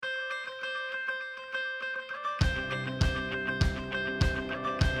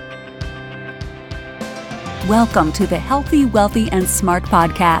Welcome to the Healthy, Wealthy, and Smart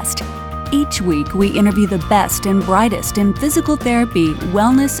podcast. Each week, we interview the best and brightest in physical therapy,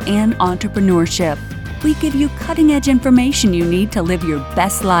 wellness, and entrepreneurship. We give you cutting-edge information you need to live your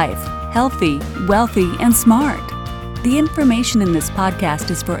best life, healthy, wealthy, and smart. The information in this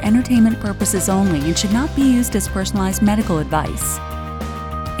podcast is for entertainment purposes only and should not be used as personalized medical advice.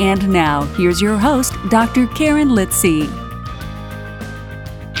 And now, here's your host, Dr. Karen Litzy.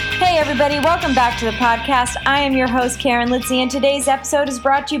 Hey everybody, welcome back to the podcast. I am your host, Karen Litzy, and today's episode is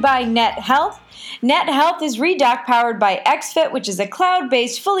brought to you by Net Health. Net Health is Redoc powered by XFit, which is a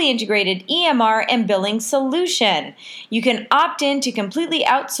cloud-based, fully integrated EMR and billing solution. You can opt in to completely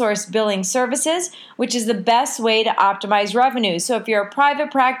outsource billing services, which is the best way to optimize revenue. So if you're a private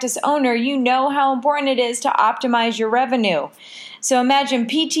practice owner, you know how important it is to optimize your revenue. So imagine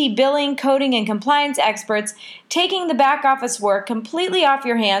PT, billing, coding, and compliance experts taking the back office work completely off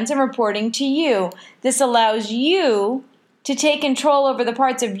your hands and reporting to you. This allows you to take control over the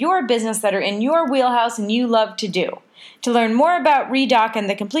parts of your business that are in your wheelhouse and you love to do. To learn more about Redoc and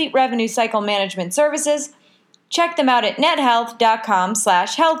the complete revenue cycle management services, check them out at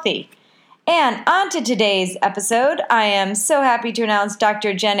nethealth.com/healthy. And on to today's episode. I am so happy to announce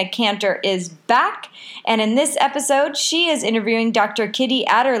Dr. Jenna Kantor is back. And in this episode, she is interviewing Dr. Kitiboni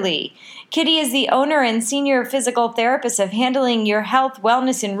Adderley. Kiti is the owner and senior physical therapist of Handling Your Health,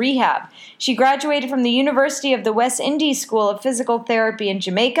 Wellness, and Rehab. She graduated from the University of the West Indies School of Physical Therapy in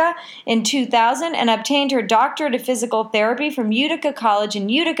Jamaica in 2000 and obtained her Doctorate of Physical Therapy from Utica College in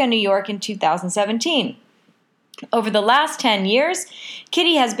Utica, New York in 2017. Over the last 10 years,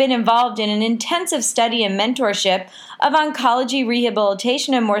 Kiti has been involved in an intensive study and mentorship of oncology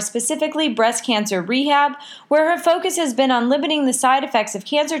rehabilitation and more specifically breast cancer rehab, where her focus has been on limiting the side effects of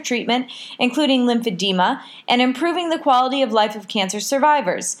cancer treatment, including lymphedema, and improving the quality of life of cancer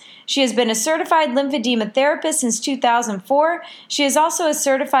survivors. She has been a certified lymphedema therapist since 2004. She is also a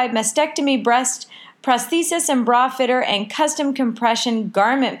certified mastectomy breast prosthesis and bra fitter and custom compression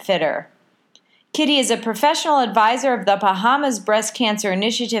garment fitter. Kiti is a professional advisor of the Bahamas Breast Cancer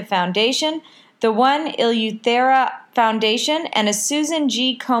Initiative Foundation, the One Eleuthera Foundation, and a Susan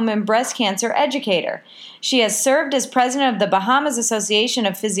G. Komen breast cancer educator. She has served as president of the Bahamas Association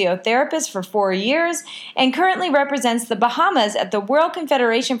of Physiotherapists for 4 years and currently represents the Bahamas at the World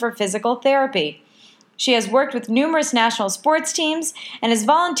Confederation for Physical Therapy. She has worked with numerous national sports teams and has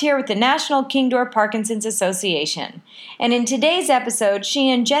volunteered with the National Kingdor Parkinsons Association. And in today's episode,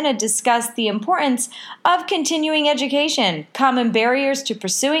 she and Jenna discuss the importance of continuing education, common barriers to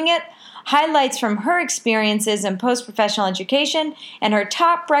pursuing it, highlights from her experiences in post-professional education, and her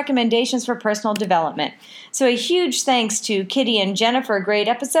top recommendations for personal development. So a huge thanks to Kiti and Jenna for a great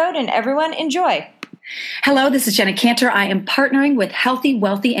episode, and everyone enjoy. Hello, this is Jenna Kantor. I am partnering with Healthy,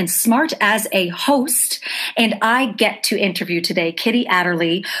 Wealthy, and Smart as a host, and I get to interview today Kitiboni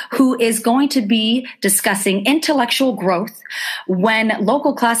Adderley, who is going to be discussing intellectual growth when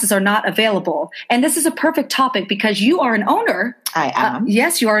local classes are not available. And this is a perfect topic because you are an owner. I am.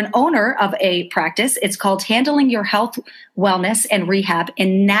 Yes, you are an owner of a practice. It's called Handling Your Health, Wellness, and Rehab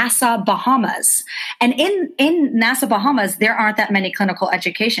in Nassau, Bahamas. And in Nassau, Bahamas, there aren't that many clinical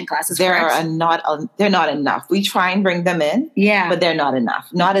education classes. They're not enough. We try and bring them in, but they're not enough.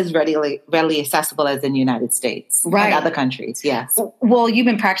 Not as readily accessible as in the United States and other countries. Yes. Well, you've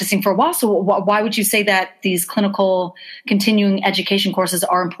been practicing for a while, so why would you say that these clinical continuing education courses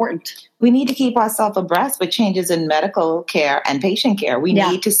are important? We need to keep ourselves abreast with changes in medical care and patient care. We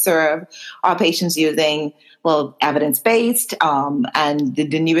need to serve our patients using evidence-based and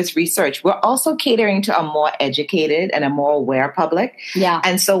the newest research. We're also catering to a more educated and a more aware public. Yeah.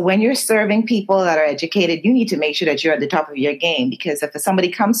 And so when you're serving people that are educated, you need to make sure that you're at the top of your game, because if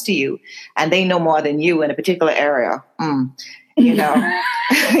somebody comes to you and they know more than you in a particular area,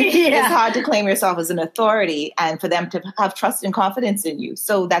 it's hard to claim yourself as an authority and for them to have trust and confidence in you.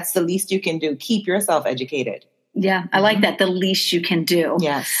 So that's the least you can do. Keep yourself educated. Yeah, I like that. The least you can do.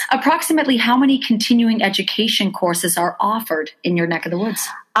 Yes. Approximately how many continuing education courses are offered in your neck of the woods?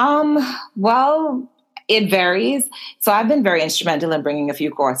 It varies. So I've been very instrumental in bringing a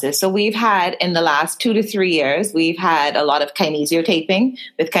few courses. So we've had, in the last 2 to 3 years, we've had a lot of Kinesio taping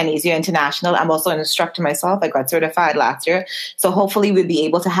with Kinesio International. I'm also an instructor myself. I got certified last year. So hopefully we'll be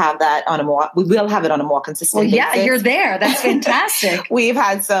able to have that we will have it on a more consistent basis. Yeah, you're there. That's fantastic. We've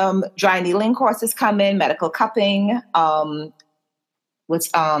had some dry needling courses come in, medical cupping,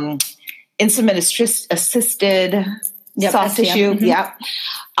 instrument assisted soft tissue. Mm-hmm. Yep.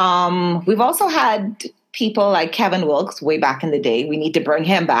 We've also had people like Kevin Wilkes way back in the day. We need to bring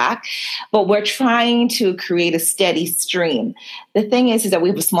him back. But we're trying to create a steady stream. The thing is that we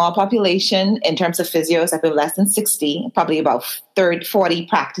have a small population in terms of physios. I feel less than 60, probably about 30, 40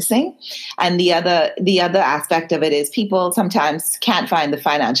 practicing. And the other aspect of it is people sometimes can't find the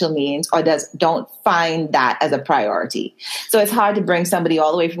financial means or don't find that as a priority. So it's hard to bring somebody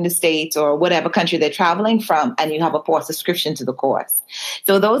all the way from the States or whatever country they're traveling from, and you have a poor subscription to the course.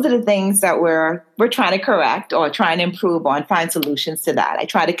 So those are the things that we're trying to correct or trying to improve on, find solutions to that. I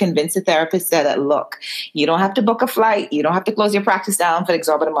try to convince the therapist that, look, you don't have to book a flight. You don't have to close your practice down for an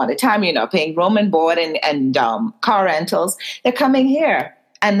exorbitant amount of time. You're not paying room and board and car rentals. They're coming here,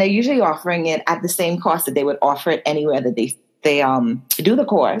 and they're usually offering it at the same cost that they would offer it anywhere that they do the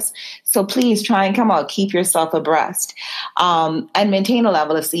course. So please try and come out, keep yourself abreast, and maintain a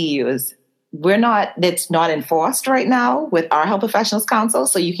level of CEUs. It's not enforced right now with our Health Professionals Council,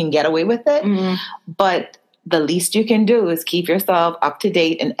 so you can get away with it. Mm-hmm. But the least you can do is keep yourself up to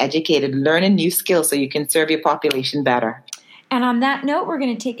date and educated, learn a new skill so you can serve your population better. And on that note, we're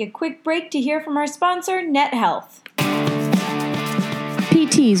going to take a quick break to hear from our sponsor, Net Health.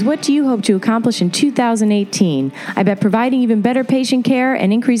 PTs, what do you hope to accomplish in 2018? I bet providing even better patient care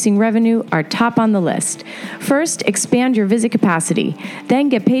and increasing revenue are top on the list. First, expand your visit capacity. Then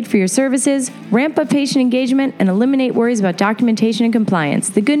get paid for your services, ramp up patient engagement, and eliminate worries about documentation and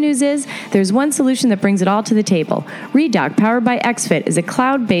compliance. The good news is there's one solution that brings it all to the table. Redoc, powered by XFIT, is a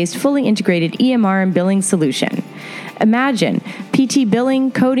cloud-based, fully integrated EMR and billing solution. Imagine PT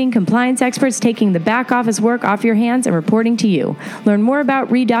billing, coding, compliance experts taking the back office work off your hands and reporting to you. Learn more about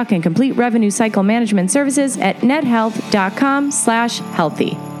Redoc and complete revenue cycle management services at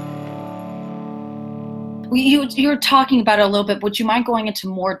nethealth.com/healthy. You're talking about it a little bit. Would you mind going into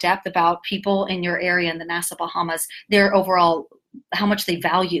more depth about people in your area in the Nassau Bahamas, their overall, how much they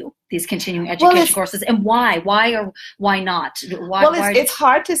value these continuing education courses, and why or why not? It's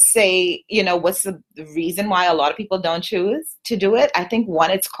hard to say, what's the reason why a lot of people don't choose to do it. I think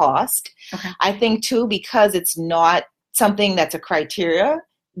one, it's cost. Okay. I think two, because it's not something that's a criteria,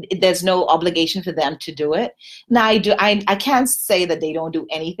 there's no obligation for them to do it. Now, I can't say that they don't do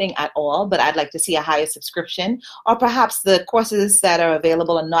anything at all, but I'd like to see a higher subscription, or perhaps the courses that are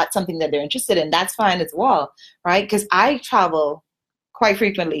available are not something that they're interested in. That's fine as well, right? Because I travel quite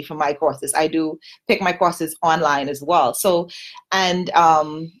frequently for my courses. I do pick my courses online as well. So, and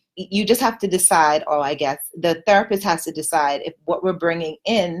you just have to decide, or I guess the therapist has to decide if what we're bringing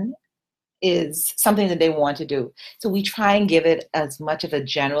in is something that they want to do. So we try and give it as much of a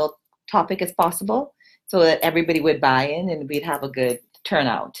general topic as possible so that everybody would buy in and we'd have a good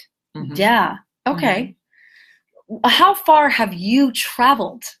turnout. Mm-hmm. Yeah. Okay. Mm-hmm. How far have you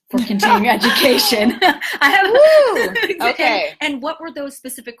traveled for continuing education? Okay. And what were those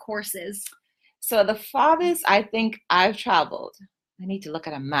specific courses? So the farthest I think I've traveled, I need to look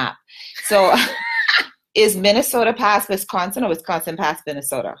at a map. So is Minnesota past Wisconsin or Wisconsin past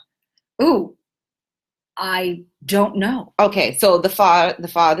Minnesota? Ooh, I don't know. Okay, so the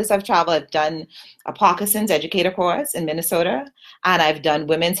farthest I've traveled, I've done a Parkinson's educator course in Minnesota, and I've done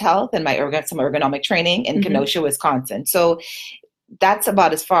women's health and some ergonomic training in Kenosha, Wisconsin. So that's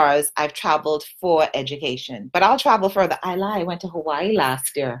about as far as I've traveled for education. But I'll travel further. I lie. I went to Hawaii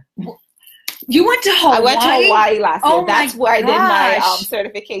last year. You went to Hawaii? I went to Hawaii last year. That's where I did my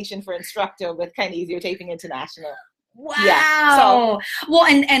certification for instructor with Kinesio Taping International. Wow. Yeah. Well,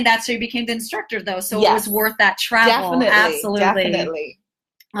 and that's how you became the instructor, though. So yes, it was worth that travel. Definitely.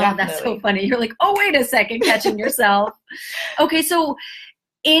 Oh, that's so funny. You're like, oh, wait a second, catching yourself. Okay, so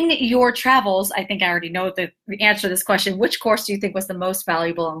in your travels, I think I already know the answer to this question. Which course do you think was the most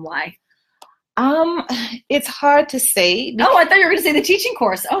valuable and why? It's hard to say. Oh, I thought you were going to say the teaching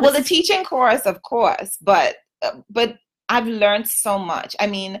course. Oh, well, the teaching course, of course, but I've learned so much. I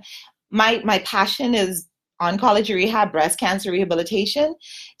mean, my passion is Oncology Rehab, breast cancer rehabilitation.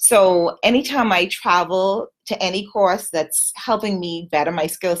 So anytime I travel to any course that's helping me better my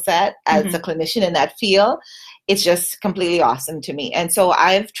skill set as a clinician in that field, it's just completely awesome to me. And so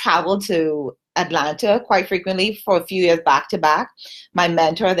I've traveled to Atlanta quite frequently for a few years back to back. My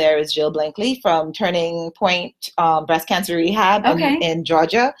mentor there is Jill Blinkley from Turning Point Breast Cancer Rehab in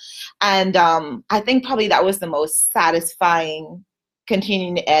Georgia. And I think probably that was the most satisfying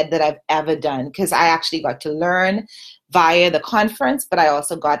continuing ed that I've ever done, because I actually got to learn via the conference, but I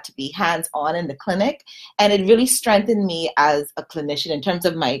also got to be hands-on in the clinic, and it really strengthened me as a clinician in terms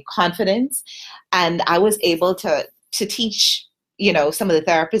of my confidence. And I was able to teach some of the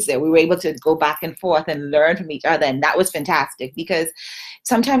therapists there. We were able to go back and forth and learn from each other, and that was fantastic, because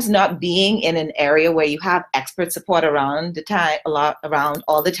sometimes not being in an area where you have expert support around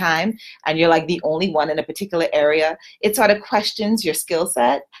all the time, and you're like the only one in a particular area, it sort of questions your skill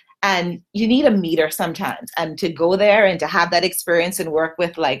set. And you need a meter sometimes. And to go there and to have that experience and work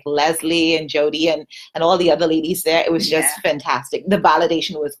with like Leslie and Jody and all the other ladies there, it was just fantastic. The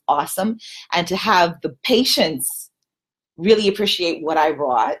validation was awesome. And to have the patients really appreciate what I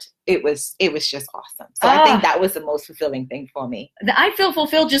brought, it was just awesome. So I think that was the most fulfilling thing for me. I feel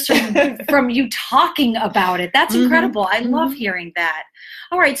fulfilled just from you talking about it. That's incredible. I love hearing that.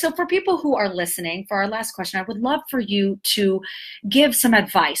 All right. So for people who are listening, for our last question, I would love for you to give some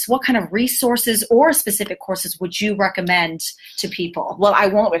advice. What kind of resources or specific courses would you recommend to people? Well, I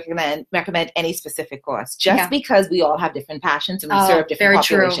won't recommend any specific course just because we all have different passions and we serve different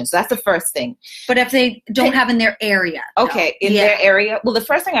populations. True. So that's the first thing. But if they don't have in their area. Okay. In their area. Well, the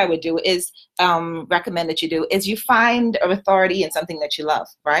first thing I would do is recommend that you do is you find an authority in something that you love,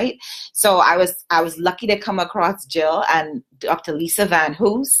 right? So I was lucky to come across Jill and Dr. Lisa Van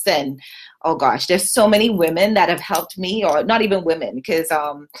Hoos, and oh gosh, there's so many women that have helped me, or not even women, because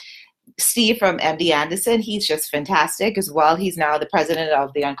Steve from MD Anderson, he's just fantastic as well. He's now the president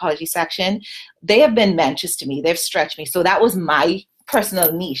of the oncology section. They have been mentors to me. They've stretched me. So that was my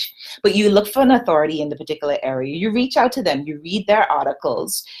personal niche. But you look for an authority in the particular area. You reach out to them. You read their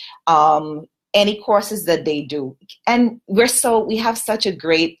articles, any courses that they do. And we have such a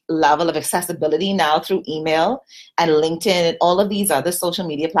great level of accessibility now through email and LinkedIn and all of these other social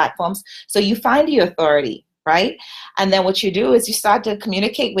media platforms. So you find your authority, right? And then what you do is you start to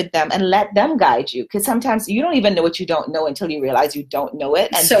communicate with them and let them guide you. Because sometimes you don't even know what you don't know until you realize you don't know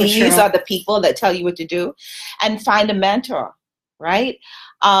it. And these are the people that tell you what to do. And find a mentor, right?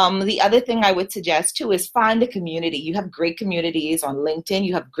 The other thing I would suggest too is find a community. You have great communities on LinkedIn.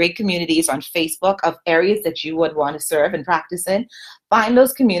 You have great communities on Facebook of areas that you would want to serve and practice in. Find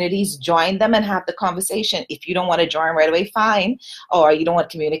those communities, join them, and have the conversation. If you don't want to join right away, fine. Or you don't want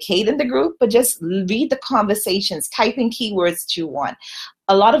to communicate in the group, but just read the conversations, type in keywords that you want.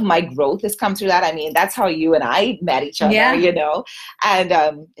 A lot of my growth has come through that. I mean, that's how you and I met each other, you know. And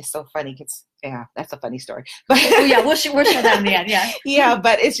it's so funny because that's a funny story. But we'll show that in the end. Yeah,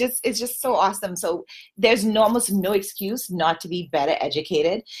 but it's just so awesome. So there's almost no excuse not to be better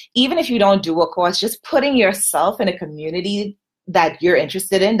educated. Even if you don't do a course, just putting yourself in a community that you're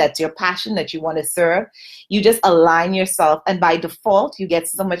interested in, that's your passion, that you want to serve, you just align yourself, and by default you get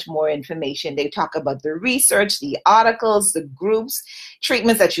so much more information. They talk about the research, the articles, the groups,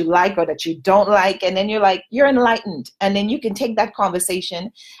 treatments that you like or that you don't like, and then you're enlightened, and then you can take that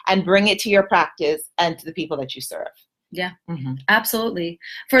conversation and bring it to your practice and to the people that you serve. Yeah, absolutely.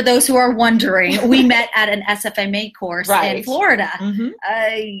 For those who are wondering, we met at an SFMA course in Florida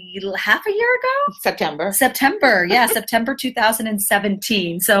half a year ago? September, September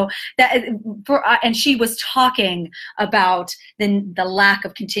 2017. So and she was talking about the lack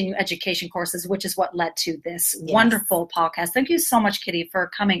of continuing education courses, which is what led to this wonderful podcast. Thank you so much, Kitty, for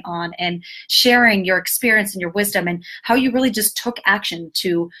coming on and sharing your experience and your wisdom and how you really just took action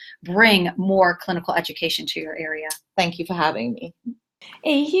to bring more clinical education to your area. Thank you for having me.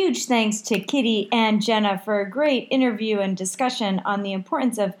 A huge thanks to Kitty and Jenna for a great interview and discussion on the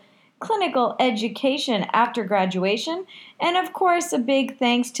importance of clinical education after graduation. And of course, a big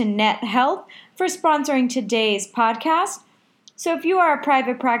thanks to Net Health for sponsoring today's podcast. So if you are a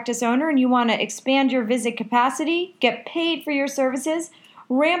private practice owner and you want to expand your visit capacity, get paid for your services,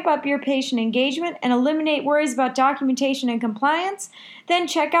 ramp up your patient engagement, and eliminate worries about documentation and compliance, then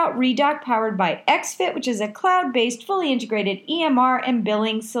check out Redoc powered by XFit, which is a cloud-based, fully integrated EMR and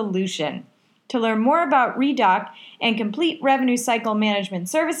billing solution. To learn more about Redoc and complete revenue cycle management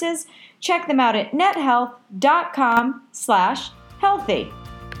services, check them out at nethealth.com/healthy.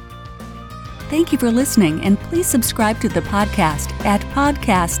 Thank you for listening, and please subscribe to the podcast at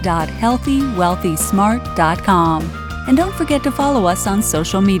podcast.healthywealthysmart.com. And don't forget to follow us on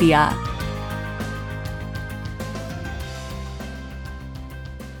social media.